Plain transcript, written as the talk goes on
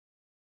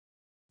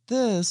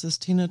This is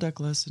Tina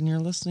Douglas, and you're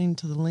listening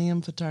to the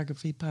Liam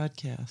Photography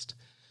Podcast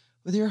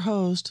with your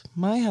host,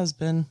 my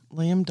husband,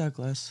 Liam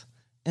Douglas.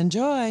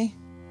 Enjoy!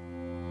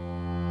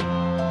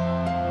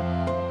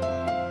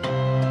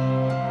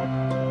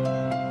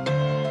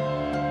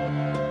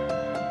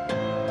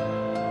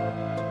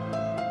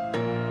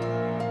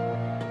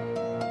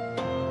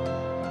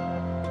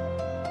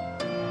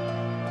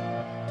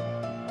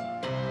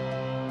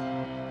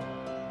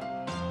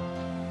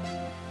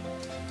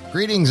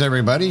 Greetings,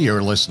 everybody.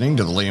 You're listening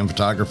to the Liam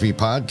Photography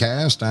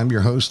Podcast. I'm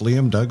your host,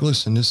 Liam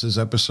Douglas, and this is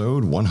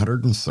episode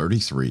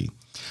 133.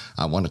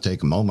 I want to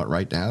take a moment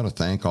right now to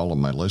thank all of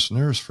my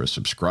listeners for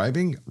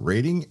subscribing,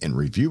 rating, and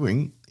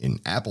reviewing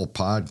in Apple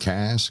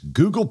Podcasts,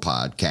 Google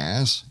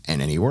Podcasts,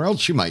 and anywhere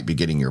else you might be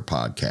getting your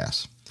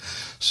podcasts.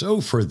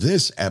 So for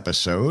this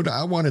episode,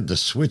 I wanted to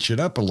switch it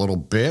up a little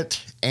bit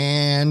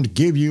and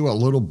give you a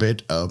little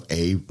bit of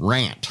a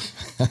rant.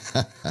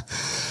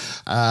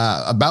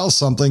 About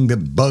something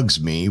that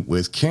bugs me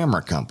with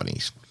camera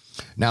companies.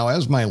 Now,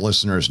 as my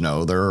listeners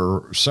know, there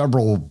are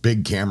several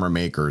big camera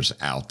makers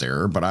out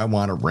there, but I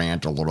want to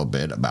rant a little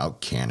bit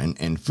about Canon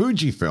and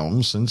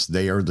Fujifilm since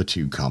they are the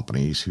two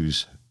companies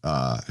whose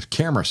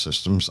camera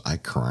systems I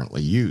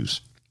currently use.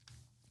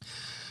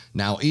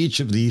 Now, each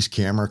of these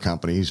camera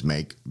companies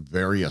make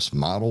various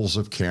models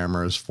of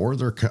cameras for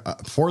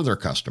their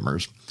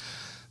customers,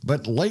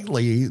 but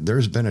lately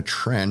there's been a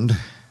trend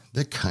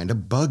that kind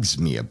of bugs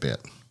me a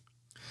bit.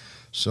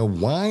 So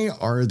why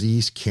are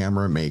these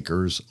camera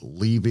makers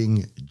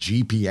leaving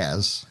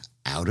GPS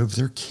out of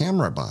their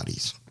camera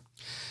bodies?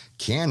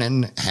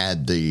 Canon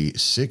had the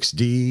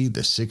 6D,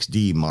 the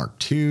 6D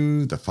Mark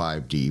II, the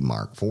 5D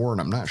Mark IV, and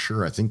I'm not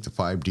sure, I think the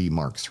 5D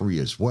Mark III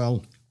as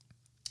well,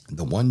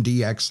 the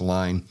 1DX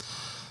line.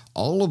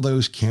 All of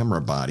those camera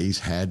bodies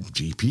had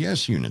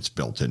GPS units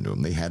built into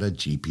them. They had a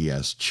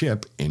GPS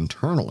chip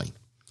internally.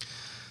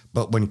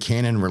 But when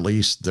Canon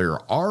released their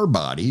R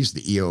bodies,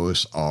 the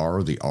EOS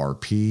R, the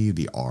RP,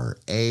 the RA,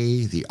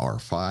 the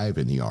R5,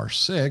 and the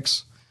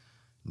R6,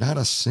 not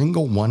a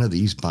single one of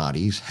these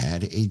bodies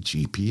had a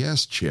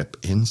GPS chip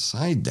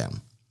inside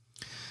them.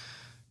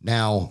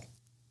 Now,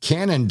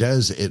 Canon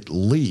does at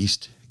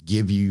least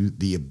give you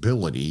the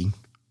ability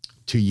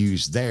to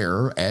use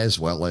their as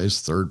well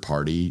as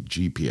third-party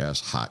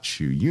GPS hot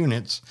shoe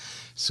units,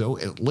 so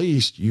at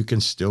least you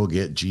can still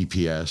get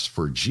GPS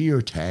for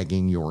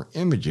geotagging your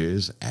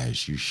images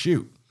as you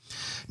shoot.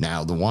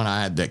 Now, the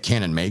one that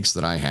Canon makes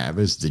that I have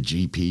is the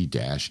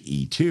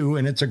GP-E2,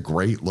 and it's a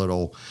great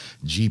little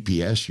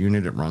GPS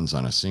unit. It runs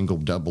on a single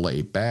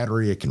AA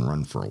battery. It can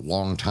run for a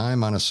long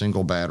time on a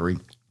single battery.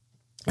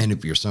 And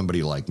if you're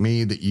somebody like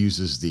me that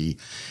uses the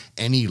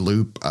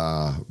AnyLoop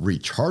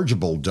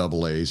rechargeable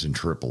AA's and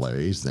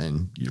AAA's,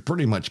 then you're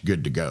pretty much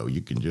good to go.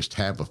 You can just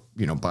have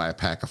buy a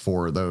pack of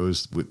 4 of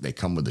those. They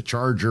come with a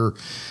charger.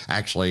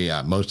 Actually,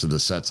 most of the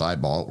sets I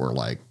bought were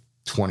like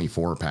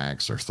 24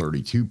 packs or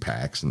 32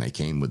 packs, and they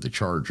came with the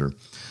charger.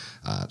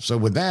 So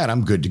with that,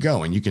 I'm good to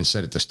go. And you can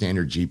set it to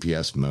standard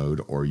GPS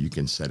mode, or you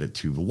can set it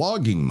to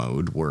logging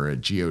mode, where it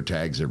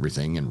geotags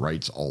everything and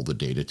writes all the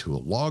data to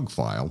a log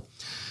file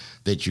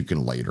that you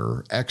can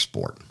later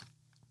export.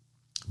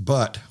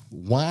 But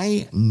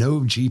why no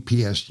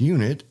GPS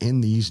unit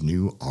in these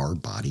new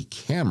R-body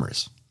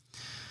cameras?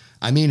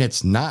 I mean,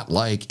 it's not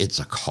like it's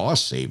a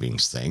cost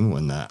savings thing.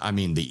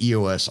 The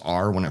EOS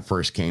R, when it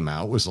first came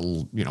out, was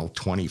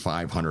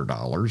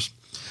 $2,500.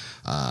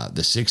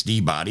 The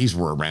 6D bodies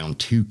were around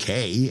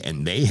 $2,000,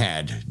 and they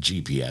had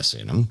GPS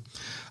in them.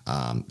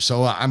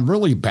 So I'm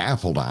really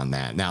baffled on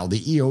that. Now,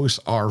 the EOS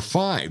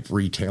R5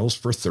 retails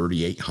for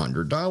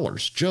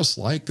 $3,800, just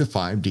like the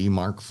 5D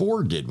Mark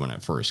IV did when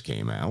it first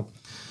came out.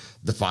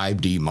 The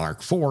 5D Mark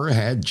IV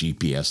had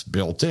GPS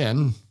built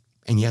in,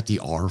 and yet the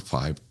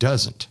R5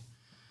 doesn't.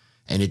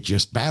 And it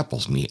just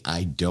baffles me.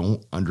 I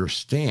don't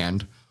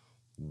understand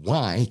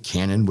why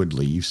Canon would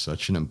leave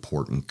such an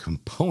important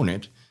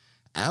component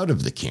out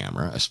of the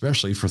camera,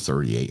 especially for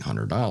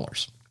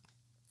 $3,800.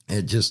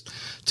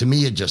 To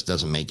me, it just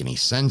doesn't make any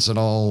sense at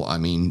all. I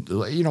mean,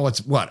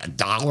 it's what,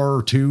 $1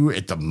 or $2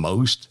 at the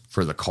most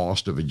for the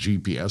cost of a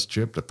GPS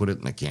chip to put it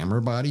in the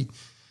camera body.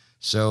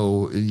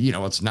 So,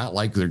 it's not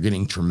like they're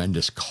getting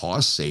tremendous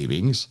cost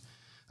savings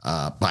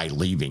by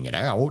leaving it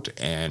out.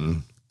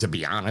 And to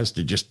be honest,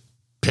 it just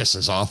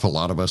pisses off a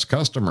lot of us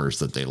customers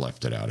that they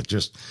left it out.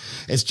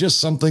 It's just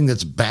something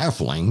that's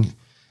baffling,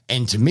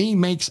 and to me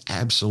makes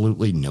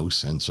absolutely no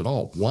sense at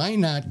all. Why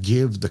not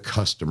give the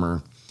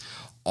customer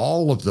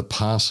all of the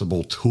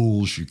possible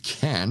tools you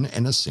can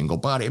in a single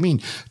body? I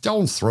mean,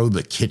 don't throw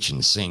the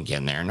kitchen sink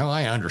in there. No,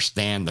 I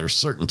understand there's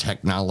certain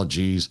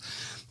technologies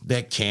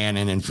that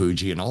Canon and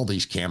Fuji and all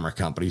these camera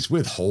companies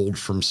withhold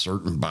from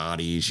certain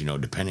bodies,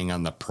 depending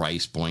on the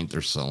price point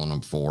they're selling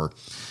them for,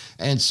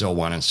 and so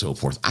on and so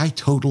forth. I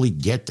totally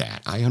get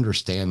that. I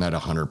understand that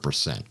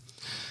 100%.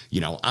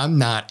 I'm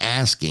not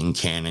asking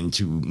Canon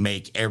to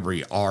make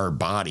every R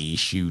body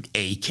shoot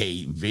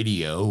 8K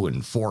video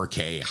and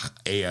 4K,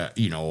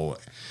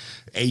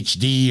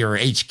 HD or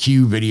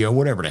HQ video,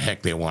 whatever the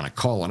heck they want to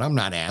call it. I'm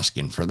not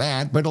asking for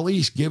that, but at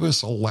least give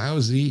us a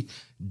lousy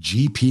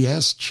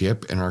GPS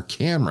chip in our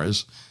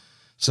cameras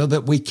so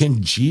that we can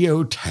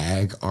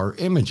geotag our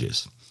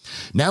images.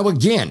 Now,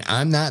 again,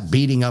 I'm not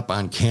beating up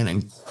on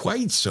Canon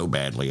quite so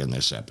badly in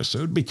this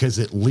episode because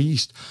at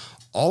least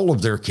all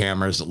of their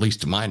cameras, at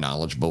least to my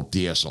knowledge, both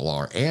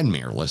DSLR and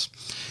mirrorless,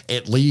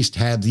 at least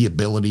have the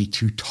ability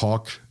to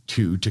talk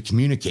to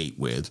communicate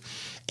with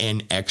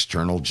an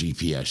external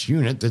GPS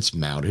unit that's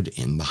mounted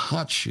in the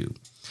hot shoe.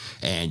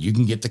 And you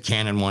can get the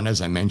Canon one,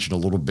 as I mentioned a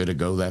little bit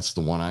ago. That's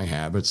the one I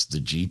have. It's the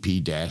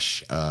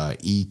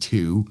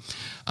GP-E2.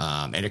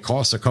 And it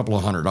costs a couple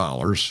of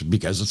 $100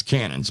 because it's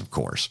Canon's, of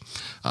course.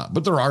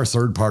 But there are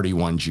third-party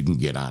ones you can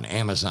get on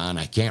Amazon.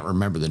 I can't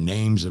remember the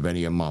names of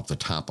any of them off the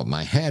top of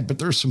my head, but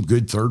there's some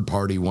good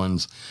third-party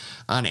ones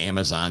on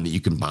Amazon that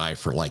you can buy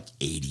for like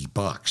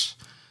 $80.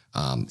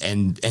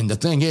 And the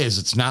thing is,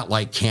 it's not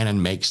like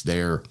Canon makes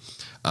their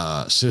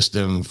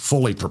system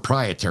fully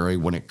proprietary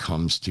when it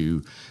comes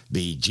to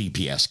the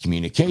GPS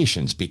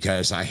communications,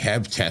 because I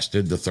have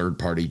tested the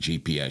third-party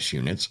GPS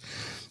units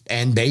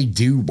and they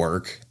do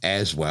work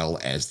as well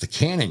as the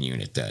Canon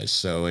unit does.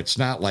 So it's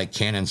not like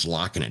Canon's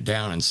locking it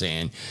down and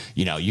saying,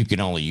 you can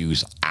only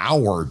use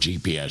our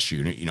GPS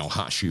unit,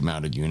 hot shoe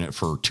mounted unit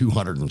for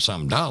 $200 and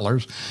some.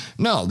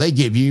 No, they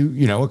give you,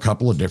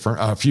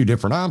 a few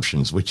different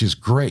options, which is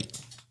great.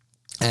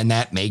 And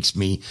that makes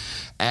me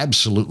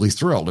absolutely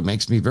thrilled. It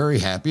makes me very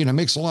happy, and it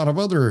makes a lot of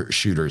other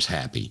shooters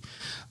happy.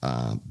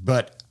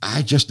 But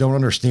I just don't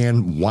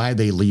understand why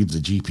they leave the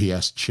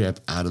GPS chip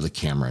out of the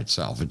camera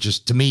itself. It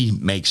just, to me,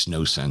 makes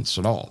no sense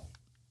at all.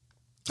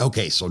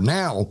 Okay, so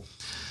now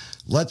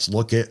let's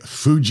look at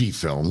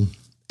Fujifilm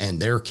and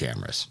their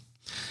cameras.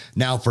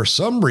 Now, for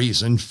some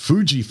reason,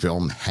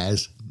 Fujifilm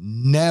has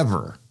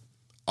never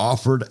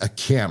offered a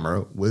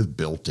camera with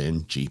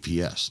built-in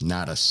GPS.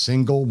 Not a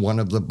single one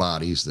of the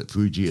bodies that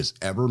Fuji has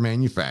ever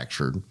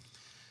manufactured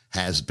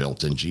has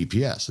built-in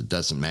GPS. It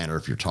doesn't matter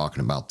if you're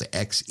talking about the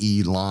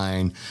XE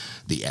line,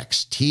 the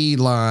XT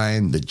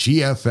line, the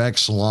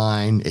GFX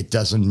line. It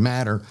doesn't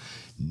matter.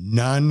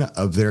 None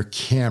of their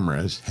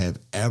cameras have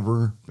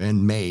ever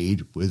been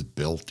made with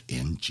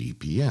built-in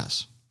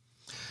GPS.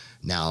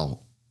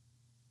 Now,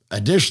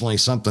 additionally,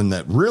 something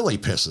that really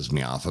pisses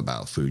me off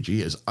about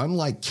Fuji is,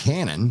 unlike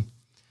Canon,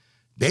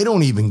 they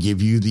don't even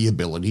give you the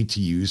ability to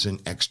use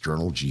an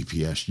external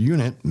GPS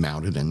unit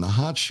mounted in the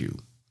hot shoe.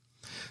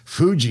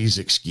 Fuji's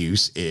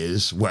excuse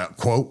is,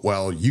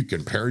 well, you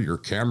can pair your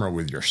camera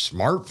with your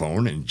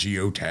smartphone and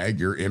geotag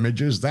your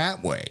images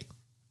that way,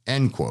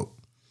 end quote.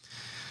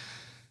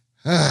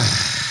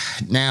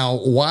 Now,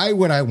 why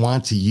would I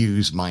want to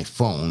use my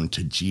phone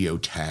to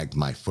geotag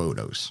my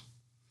photos?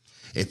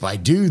 If I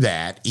do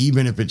that,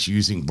 even if it's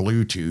using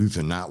Bluetooth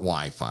and not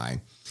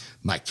Wi-Fi,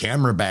 my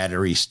camera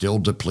battery still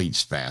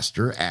depletes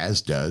faster,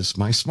 as does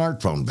my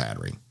smartphone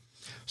battery.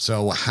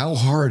 So how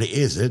hard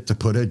is it to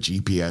put a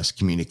GPS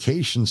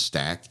communication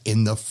stack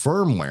in the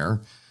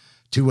firmware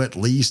to at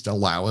least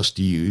allow us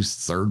to use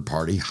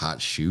third-party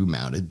hot shoe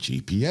mounted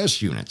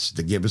GPS units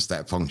to give us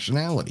that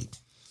functionality?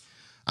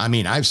 I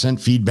mean, I've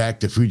sent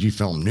feedback to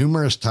Fujifilm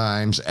numerous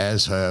times,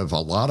 as have a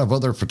lot of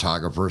other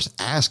photographers,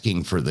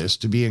 asking for this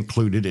to be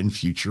included in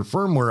future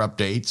firmware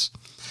updates,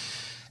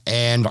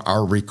 and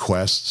our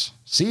requests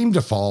seem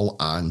to fall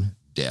on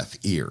deaf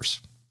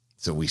ears.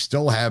 So we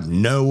still have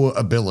no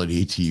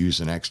ability to use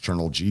an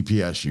external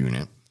GPS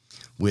unit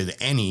with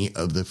any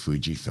of the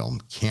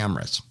Fujifilm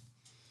cameras.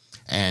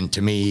 And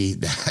to me,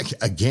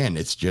 again,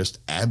 it's just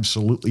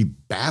absolutely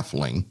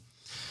baffling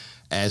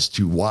as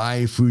to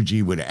why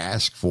Fuji would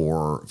ask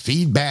for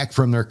feedback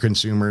from their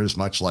consumers,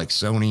 much like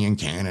Sony and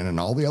Canon and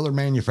all the other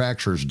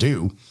manufacturers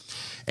do.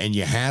 And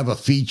you have a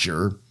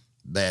feature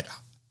that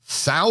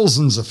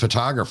thousands of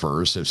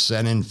photographers have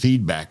sent in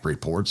feedback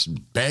reports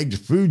and begged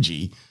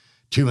Fuji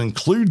to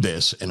include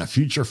this in a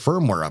future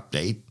firmware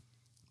update,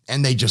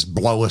 and they just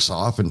blow us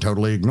off and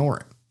totally ignore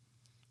it.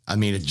 I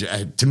mean,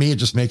 to me, it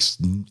just makes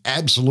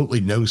absolutely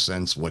no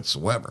sense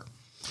whatsoever.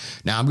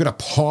 Now, I'm going to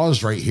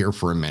pause right here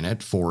for a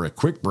minute for a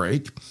quick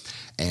break,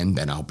 and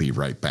then I'll be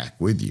right back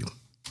with you.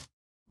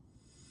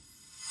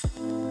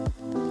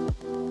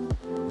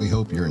 We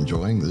hope you're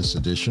enjoying this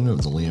edition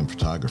of the Liam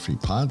Photography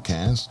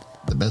Podcast.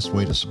 The best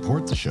way to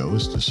support the show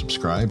is to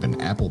subscribe in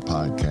Apple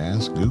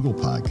Podcasts, Google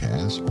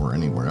Podcasts, or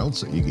anywhere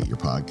else that you get your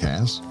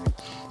podcasts.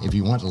 If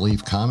you want to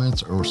leave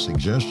comments or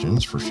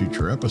suggestions for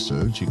future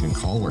episodes, you can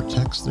call or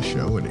text the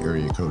show at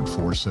area code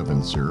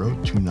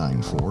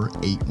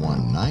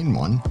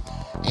 470-294-8191.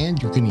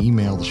 And you can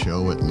email the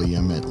show at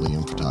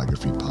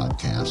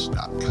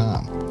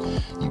liam@liamphotographypodcast.com.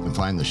 You can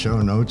find the show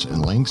notes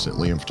and links at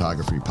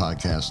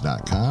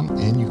liamphotographypodcast.com,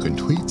 and you can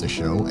tweet the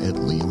show at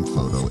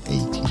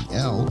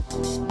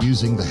liamphotoatl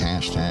using the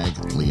hashtag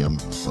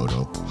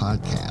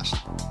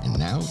liamphotopodcast. And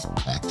now,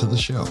 back to the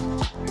show.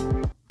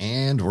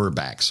 And we're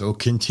back. So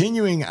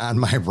continuing on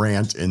my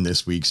rant in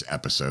this week's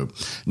episode.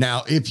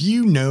 Now, if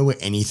you know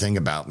anything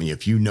about me,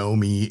 if you know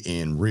me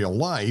in real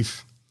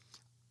life,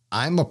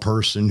 I'm a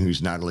person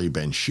who's not only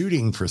been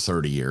shooting for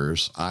 30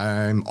 years,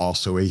 I'm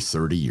also a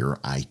 30-year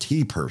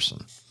IT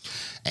person.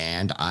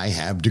 And I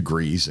have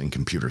degrees in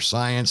computer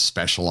science,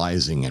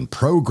 specializing in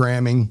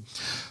programming.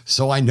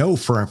 So I know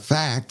for a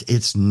fact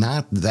it's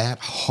not that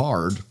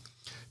hard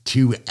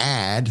to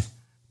add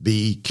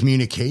the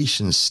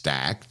communication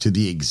stack to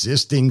the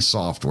existing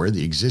software,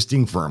 the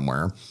existing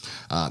firmware.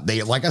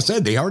 Like I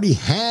said, they already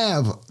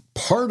have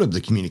part of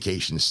the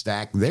communication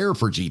stack there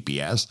for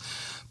GPS,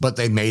 but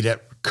they made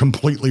it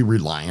completely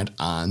reliant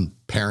on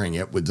pairing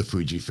it with the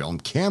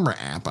Fujifilm camera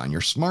app on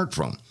your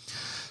smartphone.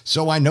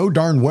 So I know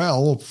darn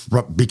well,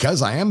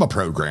 because I am a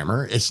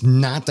programmer, it's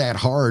not that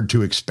hard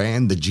to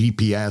expand the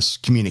GPS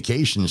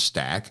communication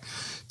stack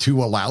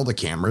to allow the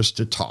cameras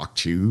to talk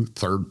to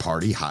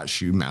third-party hot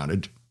shoe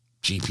mounted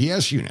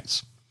GPS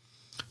units.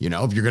 You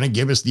know, if you're going to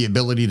give us the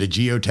ability to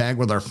geotag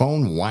with our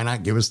phone, why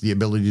not give us the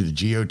ability to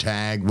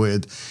geotag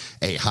with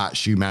a hot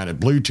shoe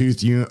mounted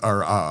Bluetooth unit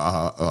or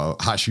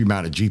hot shoe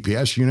mounted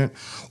GPS unit,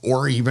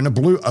 or even a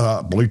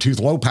Bluetooth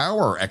low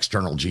power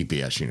external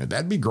GPS unit?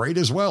 That'd be great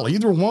as well.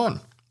 Either one.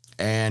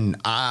 And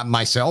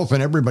myself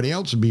and everybody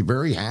else would be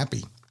very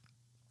happy.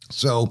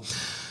 So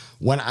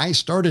when I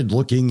started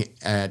looking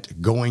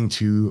at going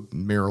to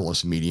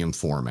mirrorless medium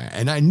format,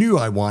 and I knew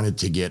I wanted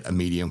to get a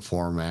medium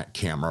format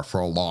camera for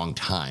a long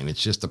time.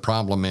 It's just the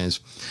problem is,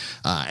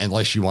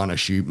 unless you want to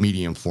shoot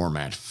medium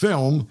format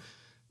film,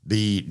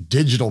 the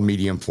digital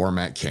medium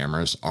format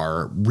cameras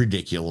are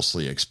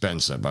ridiculously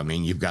expensive. I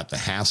mean, you've got the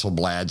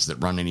Hasselblads that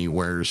run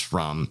anywhere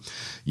from,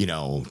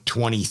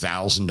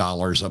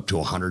 $20,000 up to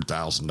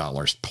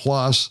 $100,000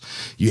 plus.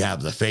 You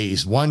have the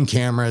Phase One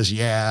cameras. You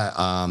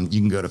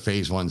can go to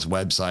Phase One's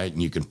website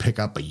and you can pick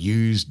up a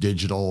used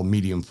digital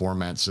medium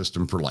format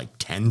system for like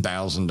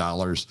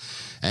 $10,000.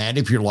 And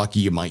if you're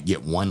lucky, you might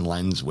get one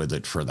lens with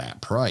it for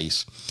that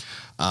price.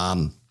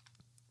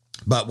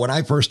 But when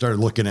I first started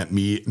looking at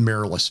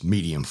mirrorless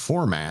medium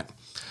format,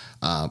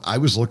 I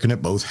was looking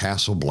at both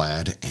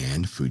Hasselblad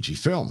and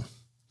Fujifilm.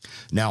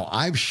 Now,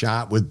 I've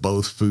shot with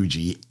both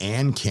Fuji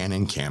and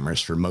Canon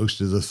cameras for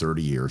most of the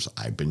 30 years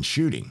I've been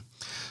shooting.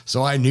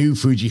 So I knew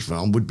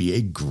Fujifilm would be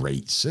a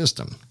great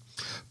system.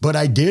 But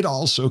I did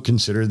also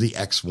consider the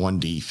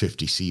X1D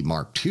 50C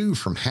Mark II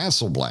from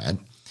Hasselblad,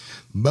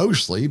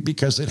 mostly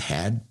because it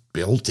had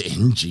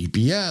built-in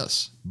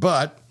GPS.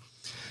 But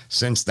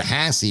since the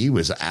Hassie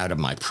was out of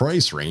my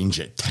price range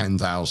at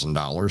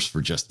 $10,000 for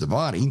just the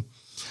body,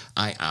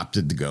 I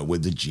opted to go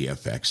with the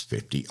GFX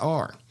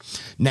 50R.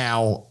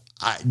 Now,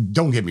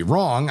 don't get me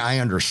wrong, I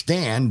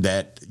understand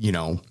that,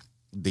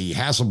 the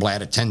Hasselblad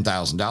at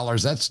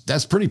 $10,000,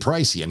 that's pretty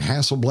pricey, and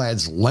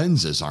Hasselblad's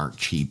lenses aren't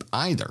cheap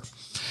either.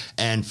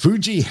 And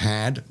Fuji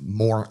had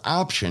more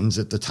options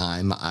at the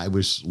time I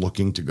was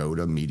looking to go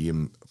to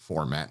medium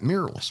format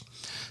mirrorless.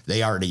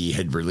 They already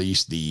had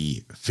released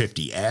the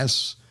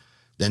 50S,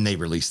 then they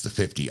released the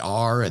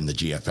 50R and the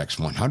GFX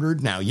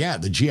 100. Now,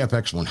 the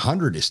GFX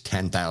 100 is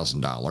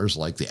 $10,000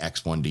 like the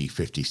X1D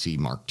 50C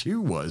Mark II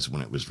was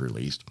when it was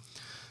released.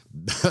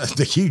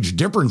 The huge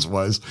difference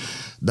was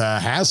the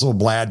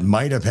Hasselblad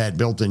might have had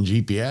built-in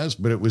GPS,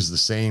 but it was the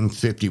same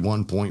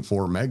 51.4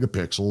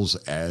 megapixels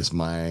as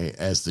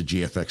the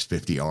GFX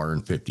 50R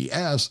and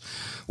 50S,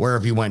 where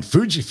if you went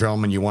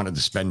Fujifilm and you wanted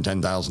to spend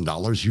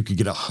 $10,000, you could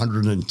get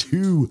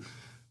 102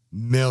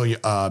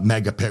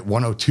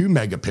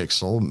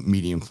 megapixel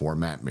medium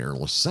format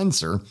mirrorless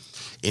sensor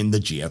in the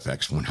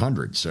GFX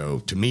 100. So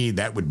to me,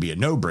 that would be a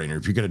no-brainer.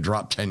 If you're going to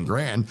drop 10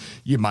 grand,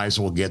 you might as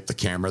well get the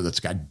camera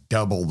that's got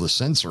double the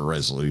sensor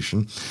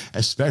resolution,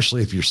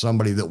 especially if you're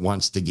somebody that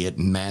wants to get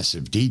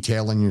massive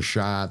detail in your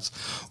shots,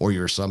 or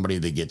you're somebody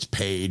that gets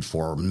paid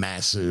for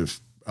massive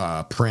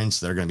prints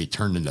that are going to be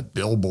turned into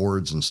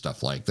billboards and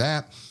stuff like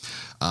that.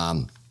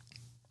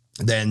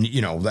 Then,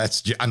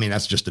 that's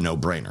just a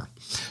no-brainer.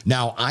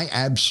 Now, I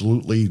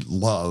absolutely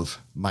love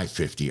my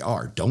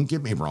 50R. Don't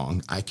get me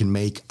wrong. I can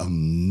make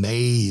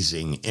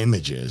amazing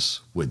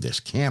images with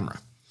this camera.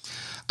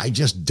 I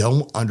just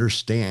don't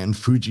understand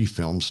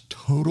Fujifilm's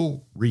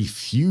total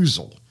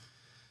refusal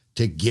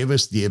to give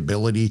us the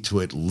ability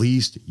to at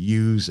least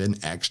use an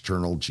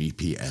external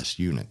GPS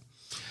unit.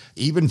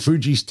 Even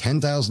Fuji's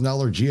 $10,000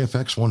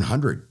 GFX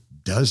 100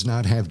 does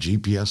not have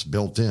GPS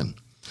built in,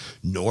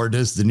 nor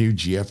does the new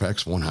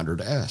GFX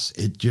 100S.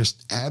 It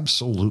just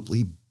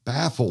absolutely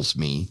baffles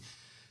me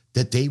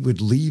that they would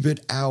leave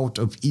it out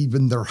of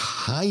even their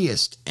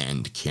highest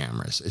end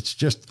cameras. It's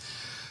just,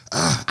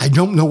 I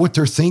don't know what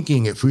they're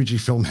thinking at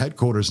Fujifilm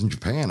headquarters in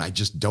Japan. I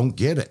just don't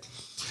get it.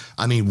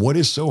 I mean, what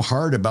is so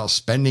hard about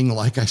spending,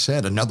 like I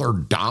said, another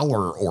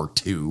 $1 or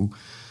 $2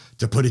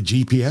 to put a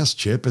GPS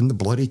chip in the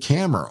bloody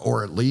camera,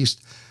 or at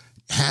least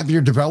have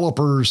your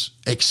developers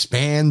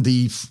expand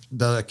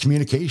the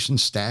communication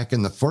stack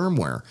and the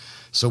firmware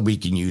so we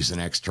can use an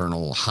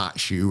external hot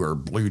shoe or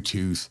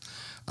Bluetooth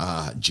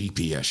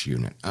GPS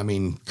unit. I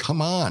mean,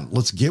 come on,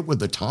 let's get with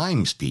the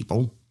times,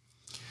 people.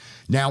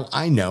 Now,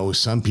 I know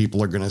some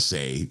people are going to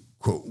say,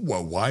 quote,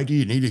 well, why do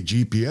you need a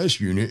GPS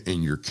unit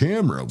in your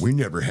camera? We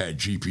never had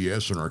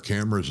GPS in our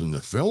cameras in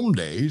the film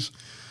days.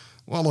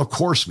 Well, of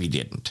course we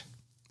didn't.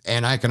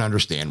 And I can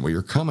understand where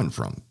you're coming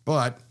from.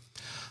 But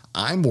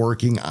I'm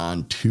working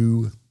on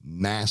 2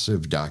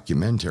 massive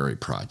documentary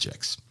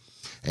projects.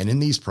 And in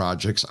these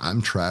projects,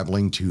 I'm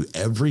traveling to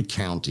every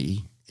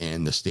county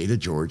in the state of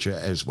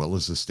Georgia as well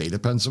as the state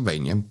of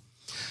Pennsylvania.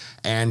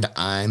 And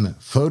I'm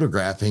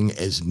photographing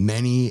as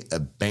many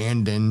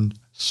abandoned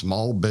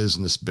small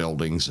business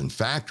buildings and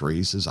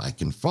factories as I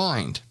can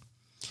find.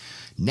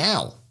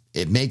 Now,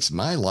 it makes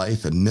my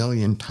life a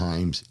million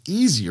times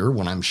easier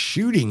when I'm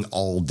shooting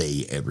all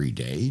day, every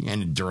day.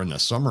 And during the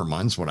summer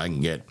months when I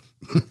can get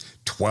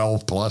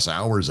 12 plus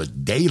hours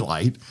of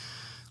daylight,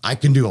 I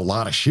can do a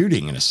lot of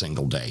shooting in a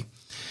single day.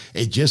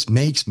 It just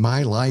makes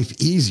my life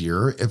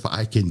easier if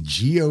I can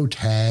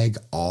geotag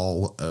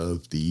all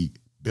of the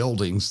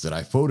buildings that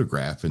I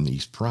photograph in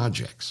these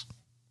projects.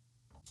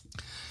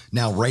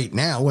 Now, right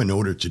now, in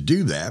order to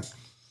do that,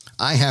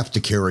 I have to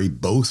carry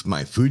both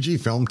my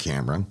Fujifilm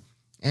camera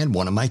and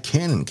one of my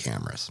Canon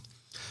cameras.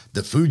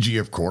 The Fuji,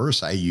 of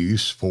course, I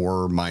use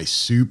for my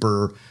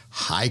super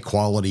high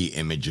quality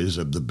images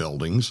of the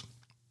buildings.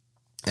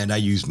 And I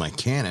use my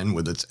Canon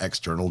with its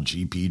external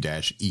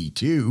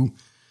GP-E2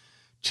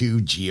 to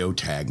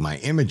geotag my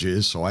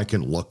images so I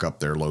can look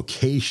up their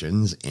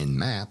locations in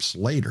maps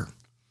later.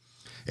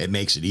 It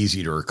makes it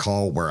easy to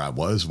recall where I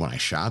was when I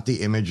shot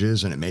the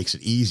images, and it makes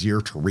it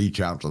easier to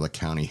reach out to the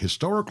county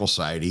historical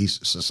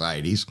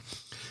societies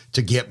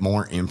to get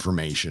more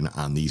information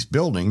on these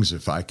buildings.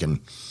 If I can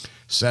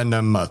send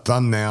them a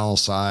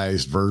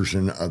thumbnail-sized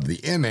version of the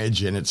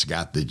image and it's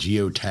got the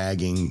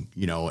geotagging,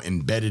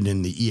 embedded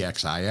in the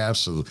EXIF,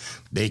 so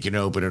they can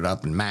open it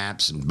up in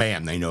maps and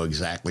bam, they know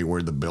exactly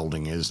where the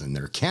building is in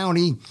their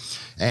county,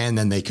 and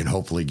then they can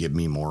hopefully give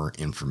me more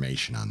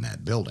information on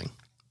that building.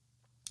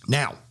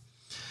 Now,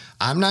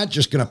 I'm not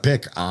just going to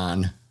pick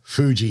on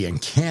Fuji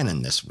and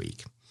Canon this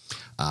week.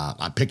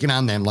 I'm picking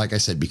on them, like I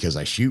said, because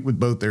I shoot with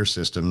both their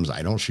systems.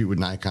 I don't shoot with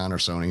Nikon or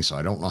Sony, so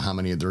I don't know how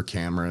many of their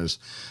cameras.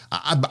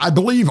 I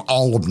believe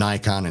all of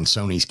Nikon and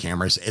Sony's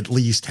cameras at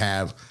least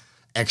have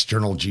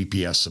external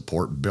GPS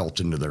support built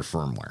into their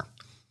firmware.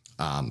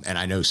 And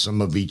I know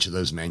some of each of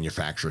those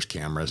manufacturers'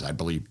 cameras, I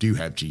believe, do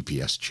have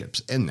GPS chips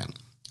in them.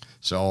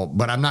 So,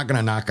 but I'm not going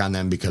to knock on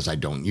them because I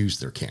don't use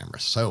their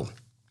cameras. So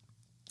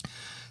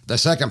the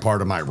second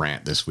part of my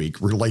rant this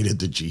week related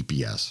to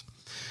GPS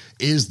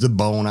is the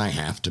bone I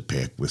have to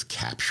pick with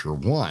Capture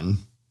One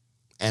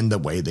and the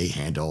way they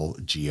handle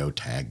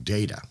geotag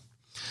data.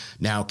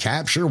 Now,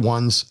 Capture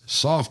One's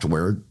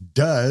software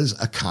does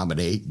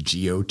accommodate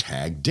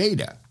geotag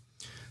data,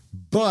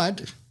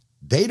 but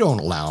they don't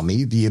allow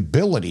me the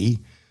ability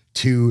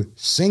to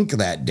sync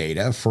that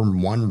data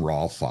from one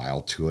raw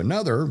file to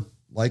another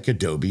like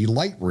Adobe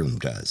Lightroom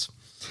does.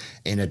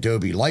 In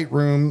Adobe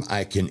Lightroom,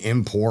 I can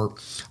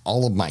import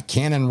all of my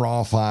Canon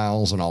RAW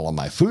files and all of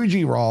my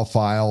Fuji RAW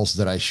files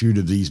that I shoot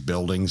of these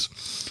buildings.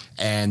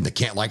 And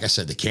like I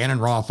said, the Canon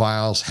RAW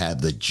files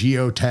have the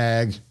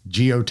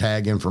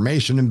geotag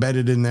information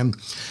embedded in them.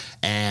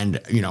 And,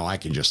 I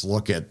can just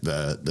look at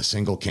the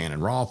single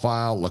Canon RAW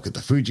file, look at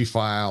the Fuji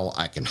file.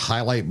 I can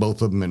highlight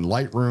both of them in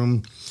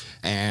Lightroom,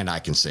 and I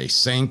can say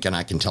sync, and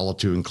I can tell it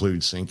to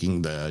include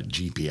syncing the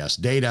GPS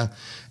data.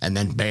 And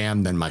then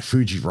bam, then my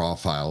Fuji RAW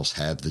files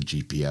have the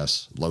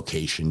GPS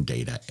location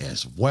data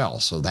as well.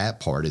 So that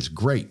part is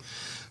great.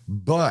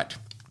 But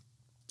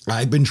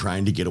I've been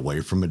trying to get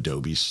away from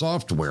Adobe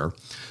software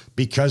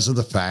because of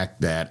the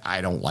fact that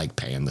I don't like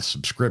paying the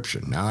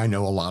subscription. Now, I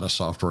know a lot of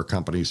software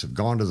companies have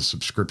gone to the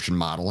subscription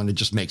model, and it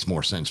just makes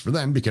more sense for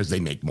them because they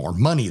make more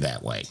money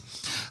that way.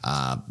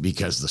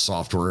 Because the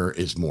software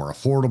is more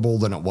affordable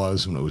than it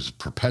was when it was a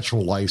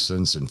perpetual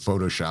license, and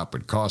Photoshop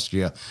would cost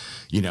you,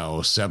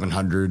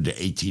 $700 to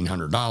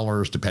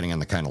 $1,800, depending on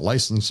the kind of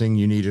licensing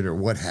you needed or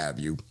what have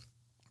you.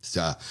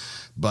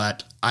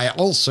 But I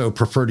also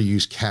prefer to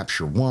use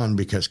Capture One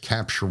because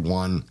Capture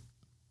One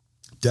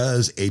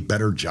does a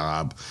better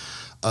job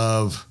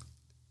of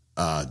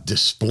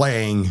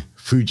displaying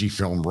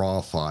Fujifilm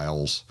RAW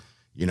files,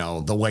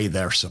 the way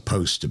they're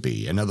supposed to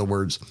be. In other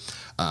words,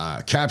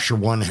 Capture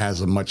One has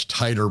a much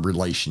tighter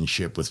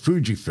relationship with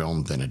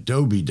Fujifilm than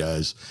Adobe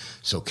does.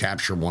 So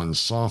Capture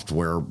One's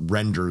software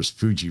renders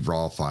Fuji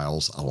RAW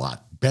files a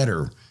lot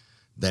better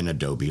than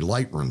Adobe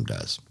Lightroom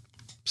does.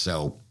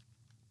 So,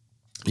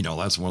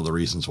 that's one of the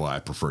reasons why I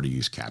prefer to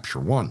use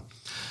Capture One.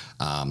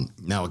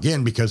 Now,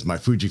 again, because my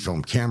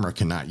Fujifilm camera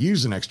cannot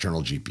use an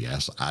external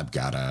GPS, I've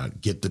got to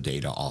get the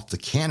data off the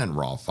Canon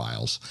RAW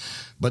files.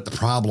 But the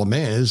problem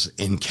is,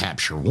 in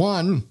Capture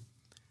One,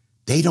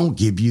 they don't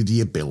give you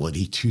the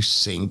ability to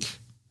sync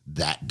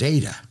that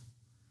data.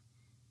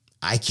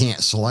 I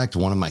can't select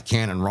one of my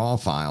Canon RAW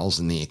files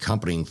and the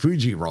accompanying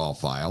Fuji RAW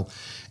file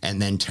and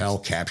then tell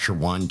Capture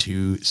One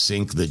to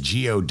sync the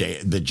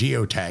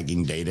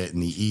geotagging data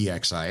in the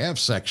EXIF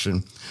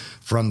section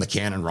from the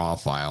Canon RAW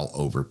file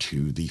over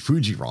to the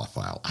Fuji RAW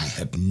file. I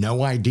have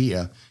no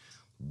idea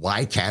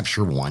why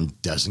Capture One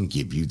doesn't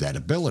give you that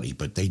ability,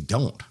 but they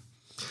don't.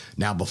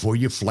 Now, before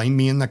you flame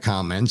me in the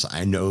comments,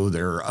 I know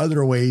there are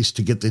other ways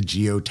to get the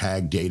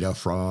geotag data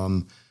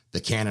from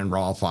the Canon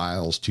RAW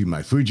files to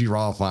my Fuji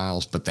RAW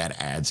files, but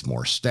that adds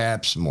more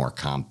steps, more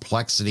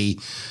complexity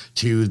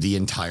to the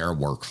entire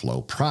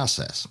workflow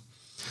process.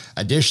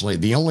 Additionally,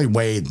 the only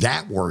way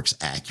that works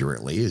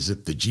accurately is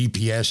if the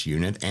GPS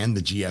unit and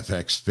the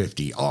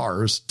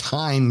GFX50R's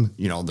time,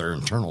 their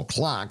internal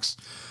clocks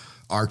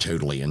are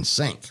totally in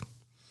sync.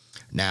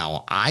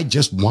 Now, I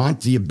just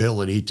want the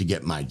ability to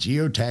get my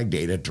geotag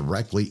data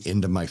directly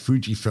into my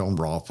Fujifilm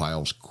RAW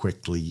files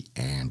quickly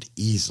and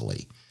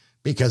easily,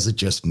 because it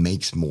just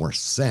makes more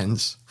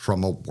sense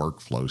from a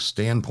workflow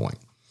standpoint.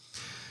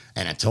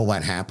 And until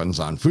that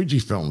happens on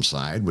Fujifilm's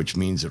side, which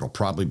means it'll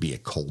probably be a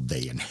cold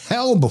day in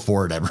hell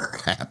before it ever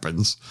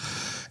happens,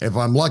 if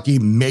I'm lucky,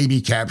 maybe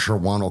Capture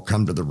One will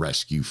come to the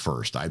rescue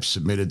first. I've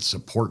submitted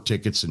support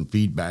tickets and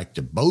feedback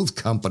to both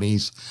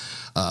companies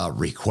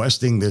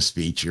requesting this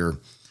feature,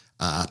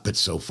 but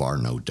so far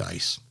no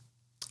dice.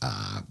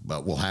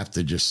 But we'll have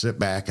to just sit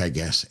back, I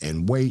guess,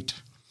 and wait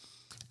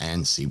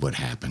and see what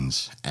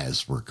happens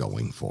as we're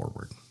going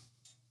forward.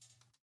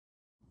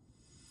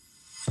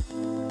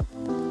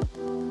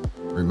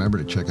 Remember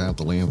to check out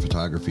the Liam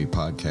Photography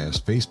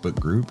Podcast Facebook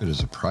group. It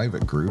is a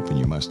private group, and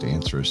you must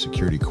answer a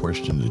security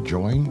question to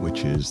join,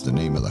 which is the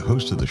name of the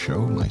host of the show,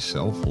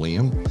 myself,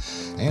 Liam.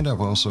 And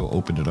I've also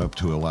opened it up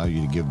to allow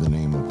you to give the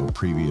name of a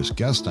previous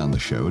guest on the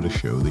show to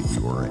show that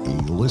you are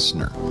a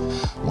listener.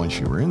 Once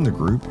you are in the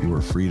group, you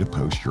are free to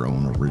post your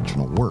own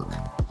original work.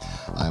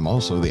 I'm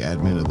also the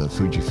admin of the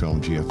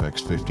Fujifilm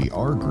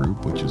GFX50R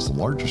group, which is the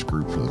largest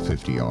group for the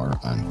 50R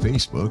on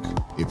Facebook.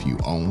 If you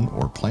own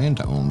or plan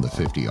to own the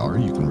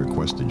 50R, you can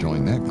request to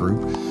join that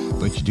group,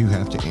 but you do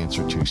have to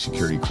answer 2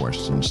 security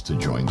questions to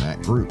join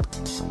that group.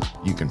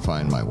 You can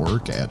find my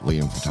work at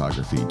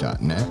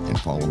liamphotography.net and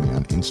follow me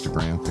on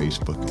Instagram,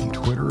 Facebook, and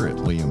Twitter at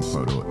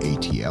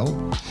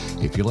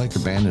liamphotoatl. If you like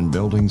abandoned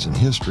buildings and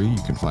history,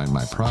 you can find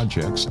my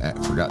projects at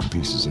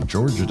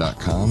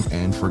forgottenpiecesofgeorgia.com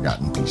and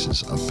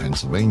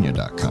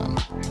forgottenpiecesofpennsylvania.com.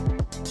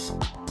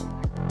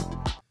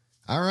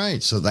 All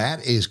right, so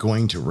that is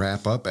going to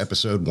wrap up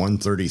episode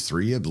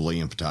 133 of the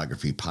Liam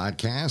Photography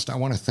Podcast. I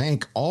want to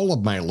thank all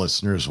of my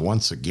listeners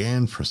once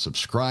again for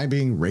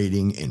subscribing,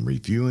 rating, and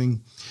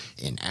reviewing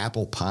in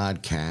Apple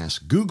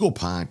Podcasts, Google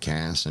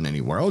Podcasts, and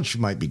anywhere else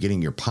you might be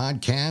getting your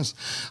podcasts.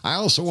 I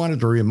also wanted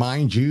to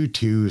remind you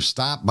to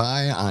stop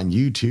by on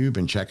YouTube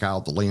and check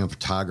out the Liam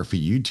Photography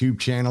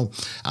YouTube channel.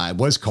 I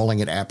was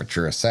calling it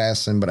Aperture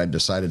Assassin, but I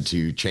decided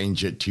to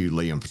change it to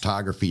Liam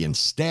Photography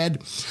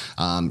instead.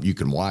 You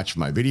can watch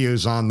my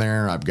videos on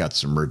there. I've got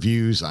some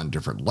reviews on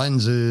different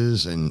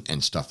lenses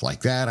and stuff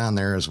like that on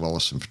there, as well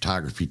as some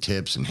photography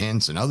tips and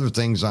hints and other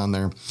things on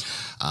there.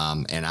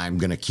 And I'm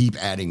going to keep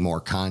adding more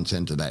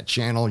content to that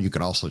channel. You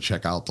can also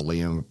check out the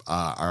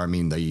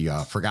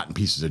Forgotten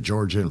Pieces of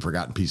Georgia and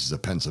Forgotten Pieces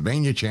of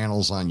Pennsylvania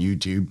channels on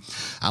YouTube.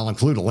 I'll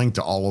include a link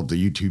to all of the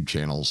YouTube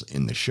channels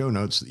in the show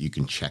notes so that you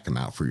can check them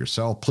out for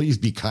yourself. Please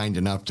be kind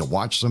enough to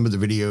watch some of the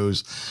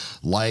videos,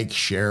 like,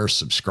 share,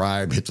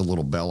 subscribe, hit the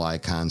little bell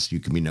icon so you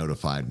can be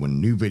notified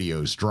when new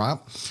videos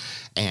drop.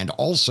 And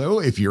also,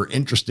 if you're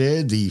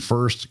interested, the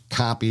first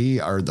copy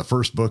or the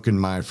first book in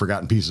my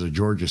Forgotten Pieces of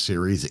Georgia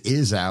series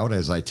is out,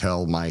 as I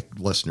tell my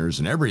listeners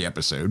in every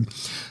episode.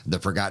 The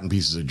Forgotten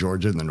Pieces of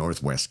Georgia in the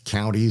Northwest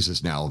Counties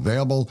is now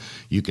available.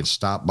 You can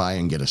stop by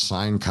and get a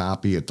signed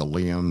copy at the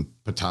Liam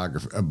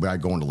Photography by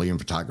going to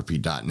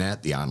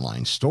liamphotography.net, the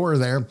online store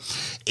there.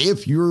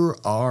 If you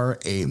are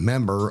a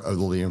member of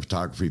the Liam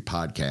Photography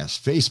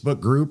Podcast Facebook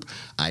group,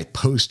 I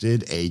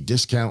posted a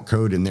discount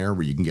code in there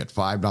where you can get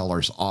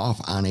 $5 off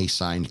on a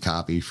signed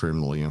copy from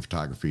the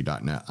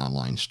liamphotography.net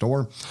online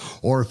store.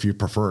 Or if you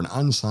prefer an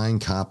unsigned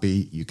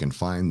copy, you can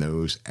find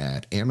those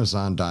at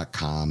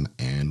amazon.com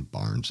and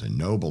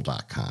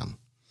barnesandnoble.com.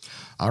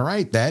 All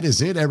right, that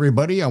is it,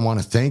 everybody. I want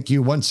to thank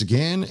you once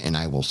again, and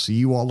I will see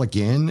you all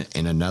again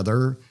in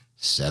another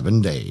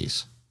 7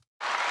 days.